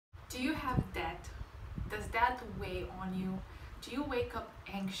you have debt? Does that weigh on you? Do you wake up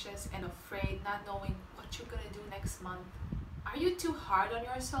anxious and afraid, not knowing what you're gonna do next month? Are you too hard on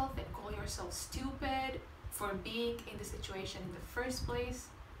yourself and call yourself stupid for being in the situation in the first place?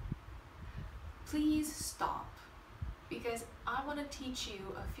 Please stop, because I want to teach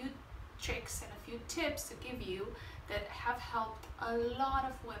you a few tricks and a few tips to give you that have helped a lot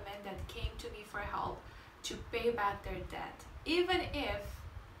of women that came to me for help to pay back their debt, even if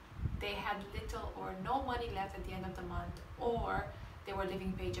they had little or no money left at the end of the month, or they were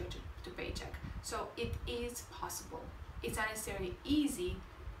living paycheck to paycheck. So it is possible. It's not necessarily easy,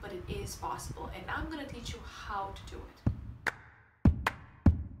 but it is possible, and I'm going to teach you how to do it.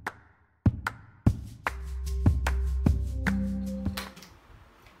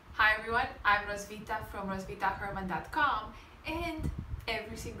 Hi everyone, I'm Roswitha from roswithaherman.com, and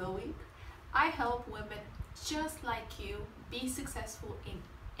every single week I help women just like you be successful in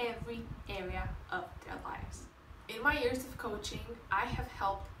every area of their lives. In my years of coaching, I have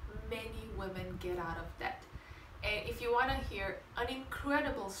helped many women get out of debt. And if you want to hear an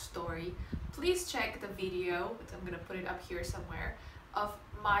incredible story, please check the video, I'm going to put it up here somewhere, of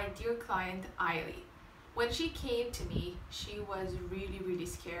my dear client Eiley. When she came to me, she was really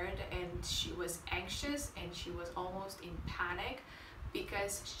scared, and she was anxious, and she was almost in panic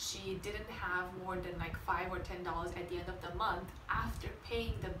because she didn't have more than like $5 or $10 at the end of the month after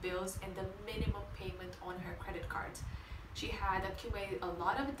paying the bills and the minimum payment on her credit cards. She had accumulated a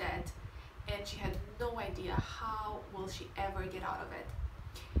lot of debt, and she had no idea how will she ever get out of it.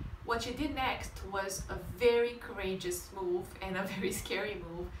 What she did next was a very courageous move and a very scary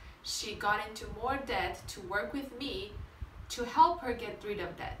move. She got into more debt to work with me to help her get rid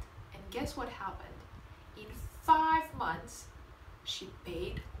of debt. And guess what happened? In 5 months, she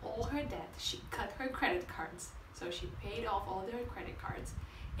paid all her debt. She cut her credit cards. So she paid off all her credit cards,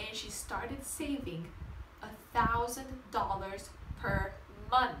 and she started saving $1,000 per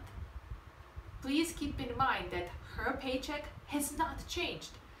month. Please keep in mind that her paycheck has not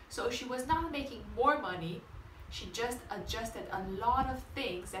changed. So she was not making more money. She just adjusted a lot of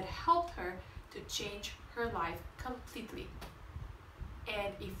things that helped her to change her life completely.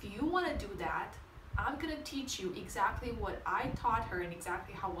 And if you want to do that, I'm going to teach you exactly what I taught her and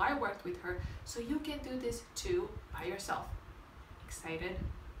exactly how I worked with her, so you can do this too by yourself. Excited?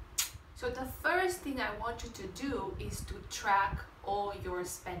 So the first thing I want you to do is to track all your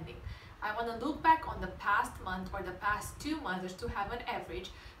spending. I want to look back on the past month or the past 2 months just to have an average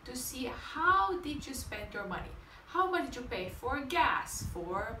to see how did you spend your money. How much did you pay for gas,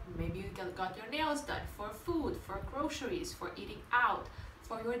 for maybe you got your nails done, for food, for groceries, for eating out,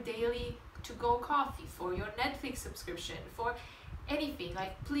 for your daily to-go coffee, for your Netflix subscription, for anything.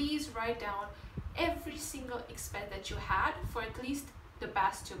 Like, please write down every single expense that you had for at least the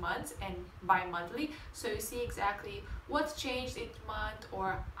past 2 months and bi-monthly, so you see exactly what's changed each month,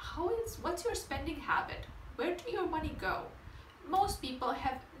 or what's your spending habit. Where do your money go? Most people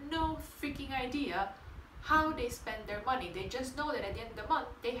have no freaking idea how they spend their money. They just know that at the end of the month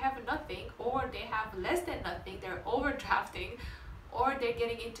they have nothing, or they have less than nothing, they're overdrafting, or they're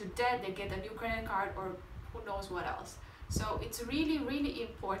getting into debt, they get a new credit card, or who knows what else. So it's really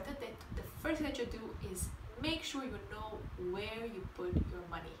important that the first thing that you do is make sure you know where you put your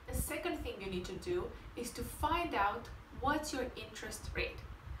money. The second thing you need to do is to find out what's your interest rate.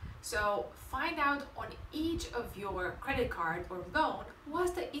 So find out on each of your credit card or loan,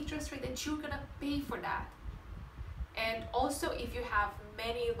 what's the interest rate that you're gonna pay for that. And also, if you have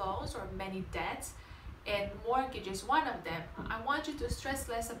many loans or many debts, and mortgage is one of them, I want you to stress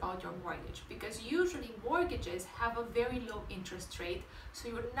less about your mortgage, because usually mortgages have a very low interest rate, so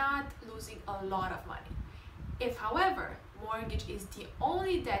you're not losing a lot of money. If, however, mortgage is the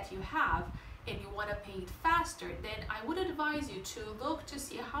only debt you have and you want to pay it faster, then I would advise you to look to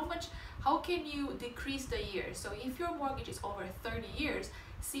see how can you decrease the years. So if your mortgage is over 30 years,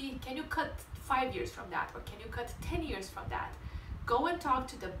 see, can you cut 5 years from that, or can you cut 10 years from that? Go and talk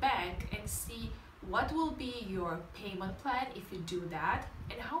to the bank and see what will be your payment plan if you do that,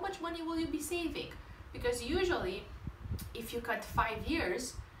 and how much money will you be saving. Because usually if you cut 5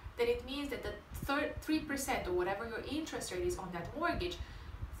 years, then it means that the 3% or whatever your interest rate is on that mortgage,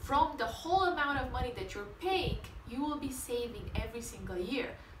 from the whole amount of money that you're paying, you will be saving every single year.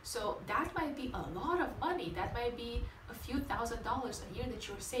 So that might be a lot of money. That might be a few $1,000s a year that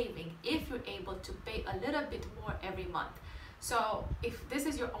you're saving if you're able to pay a little bit more every month. So if this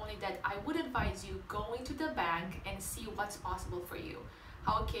is your only debt, I would advise you going to the bank and see what's possible for you.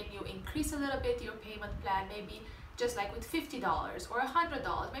 How can you increase a little bit your payment plan, maybe just like with $50 or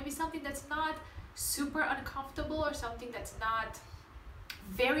 $100, maybe something that's not super uncomfortable, or something that's not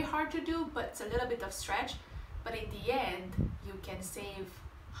very hard to do, but it's a little bit of stretch. But in the end, you can save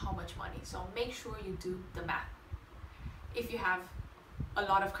how much money. So make sure you do the math. If you have a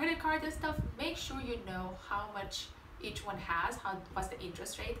lot of credit cards and stuff, make sure you know how much each one has, what's the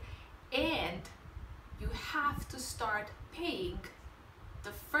interest rate, and you have to start paying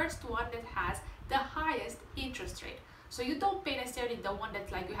the first one that has the highest interest rate. So you don't pay necessarily the one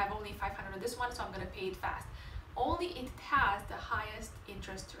that's like you have only 500 on this one, so I'm gonna pay it fast. Only it has the highest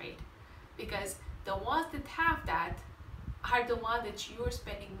interest rate, because the ones that have that are the ones that you're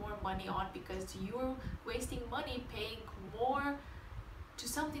spending more money on, because you're wasting money paying more to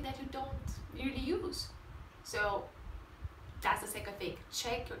something that you don't really use. So that's the second thing,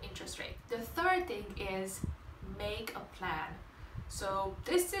 check your interest rate. The third thing is make a plan. So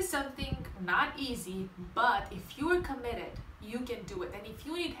this is something not easy, but if you're committed, you can do it. And if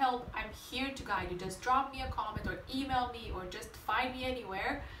you need help, I'm here to guide you. Just drop me a comment or email me or just find me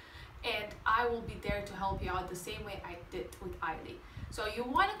anywhere, and I will be there to help you out the same way I did with Eiley. So you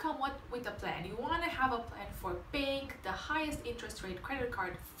want to come up with a plan. You want to have a plan for paying the highest interest rate credit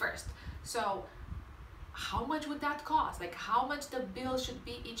card first. So how much would that cost? Like how much the bill should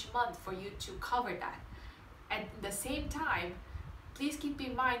be each month for you to cover that? At the same time, please keep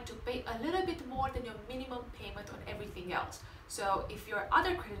in mind to pay a little bit more than your minimum payment on everything else. So if your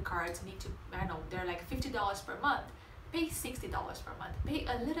other credit cards need to, I don't know, they're like $50 per month, pay $60 per month. Pay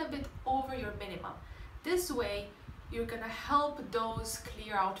a little bit over your minimum. This way, you're gonna help those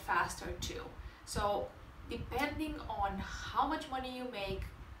clear out faster too. So depending on how much money you make,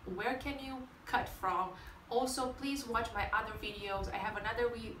 where can you cut from? Also, please watch my other videos. I have another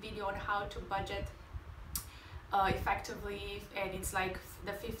video on how to budget effectively, and it's like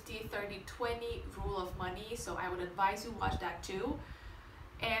the 50, 30, 20 rule of money. So I would advise you watch that too.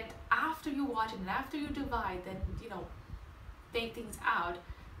 And after you watch it and after you divide, then take things out,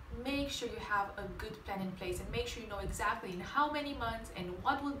 make sure you have a good plan in place, and make sure you know exactly in how many months and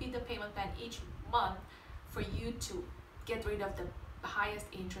what will be the payment plan each month for you to get rid of the highest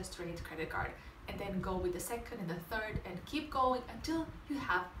interest rate credit card, and then go with the second and the third and keep going until you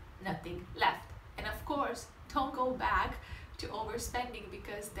have nothing left. And of course, don't go back to overspending,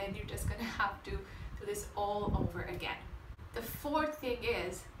 because then you're just gonna have to do this all over again. The fourth thing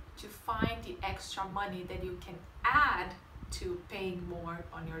is to find the extra money that you can add to paying more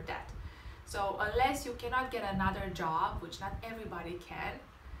on your debt. So unless you cannot get another job, which not everybody can,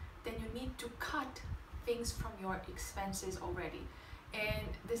 then you need to cut things from your expenses already. And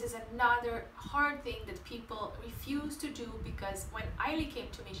this is another hard thing that people refuse to do, because when Eiley came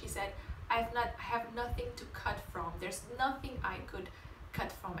to me, she said, I have nothing to cut from. There's nothing I could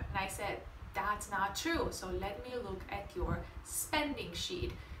cut from. And I said, that's not true. So let me look at your spending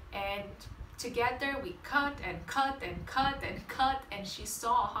sheet. And together we cut and cut and cut and cut, and she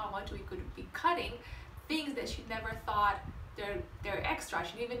saw how much we could be cutting, things that she never thought they're extra.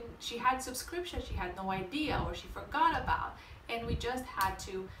 She had subscriptions she had no idea or she forgot about, and we just had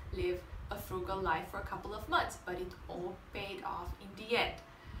to live a frugal life for a couple of months, but it all paid off in the end.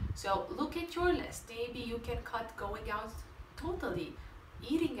 So look at your list. Maybe you can cut going out totally,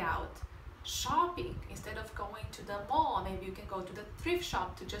 eating out, shopping. Instead of going to the mall, maybe you can go to the thrift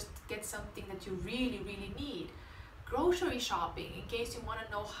shop to just get something that you really, really need. Grocery shopping, in case you want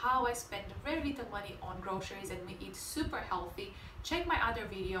to know how I spend very little money on groceries and we eat super healthy, check my other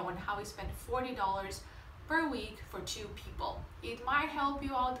video on how we spend $40 per week for 2 people. It might help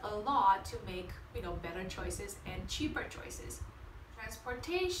you out a lot to make better choices and cheaper choices.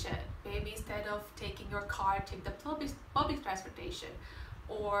 Transportation, maybe instead of taking your car, take the public transportation,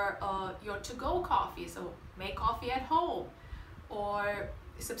 or your to-go coffee, so make coffee at home, or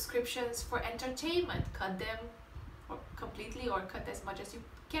subscriptions for entertainment, cut them completely or cut as much as you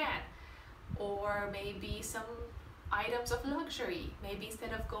can, or maybe some items of luxury. Maybe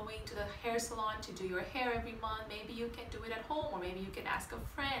instead of going to the hair salon to do your hair every month, maybe you can do it at home, or maybe you can ask a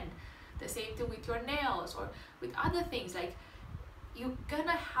friend. The same thing with your nails or with other things. Like, you're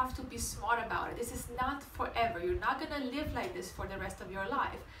gonna have to be smart about it. This is not forever. You're not gonna live like this for the rest of your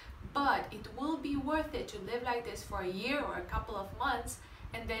life, but it will be worth it to live like this for a year or a couple of months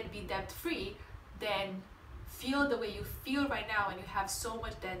and then be debt free, than feel the way you feel right now and you have so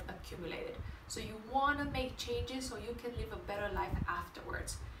much debt accumulated. So you want to make changes so you can live a better life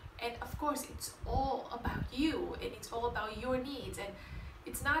afterwards. And of course, it's all about you and it's all about your needs, and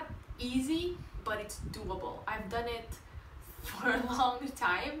it's not easy, but it's doable. I've done it for a long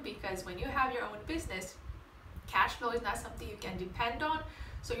time, because when you have your own business, cash flow is not something you can depend on.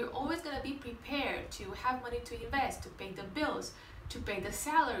 So you're always going to be prepared to have money to invest, to pay the bills, to pay the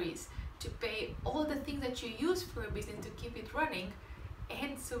salaries, to pay all the things that you use for a business to keep it running.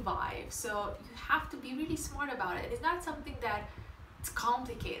 and survive. So you have to be really smart about it. It's not something that it's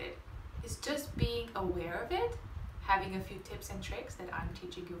complicated. It's just being aware of it, having a few tips and tricks that I'm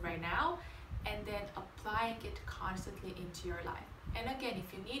teaching you right now, and then applying it constantly into your life. And again,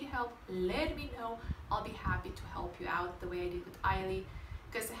 if you need help, let me know. I'll be happy to help you out the way I did with Eiley.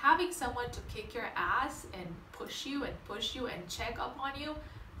 Because having someone to kick your ass and push you and check up on you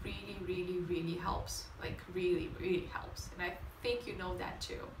really helps. Like really helps. And I think you know that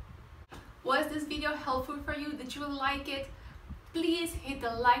too. Was this video helpful for you? Did you like it? Please hit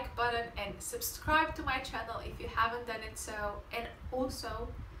the like button and subscribe to my channel if you haven't done it so. And also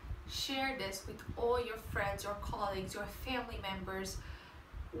share this with all your friends, your colleagues, your family members,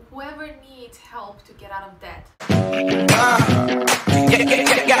 whoever needs help to get out of debt.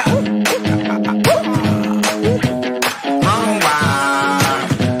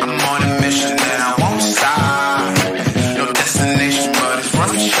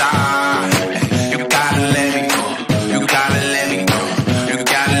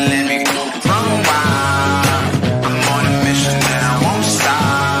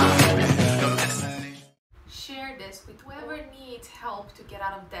 Help to get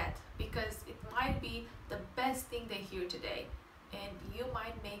out of debt, because it might be the best thing they hear today, and you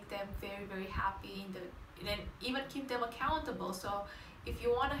might make them very happy and even keep them accountable. So if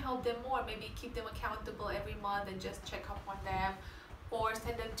you want to help them more, maybe keep them accountable every month and just check up on them, or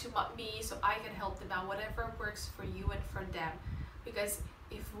send them to me so I can help them out, whatever works for you and for them. Because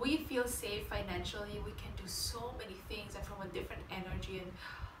if we feel safe financially, we can do so many things and from a different energy, and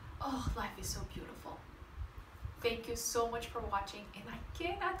oh, life is so beautiful. Thank you so much for watching, and I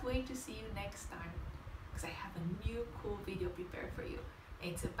cannot wait to see you next time, because I have a new cool video prepared for you.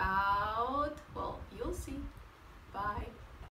 It's about, well, you'll see. Bye.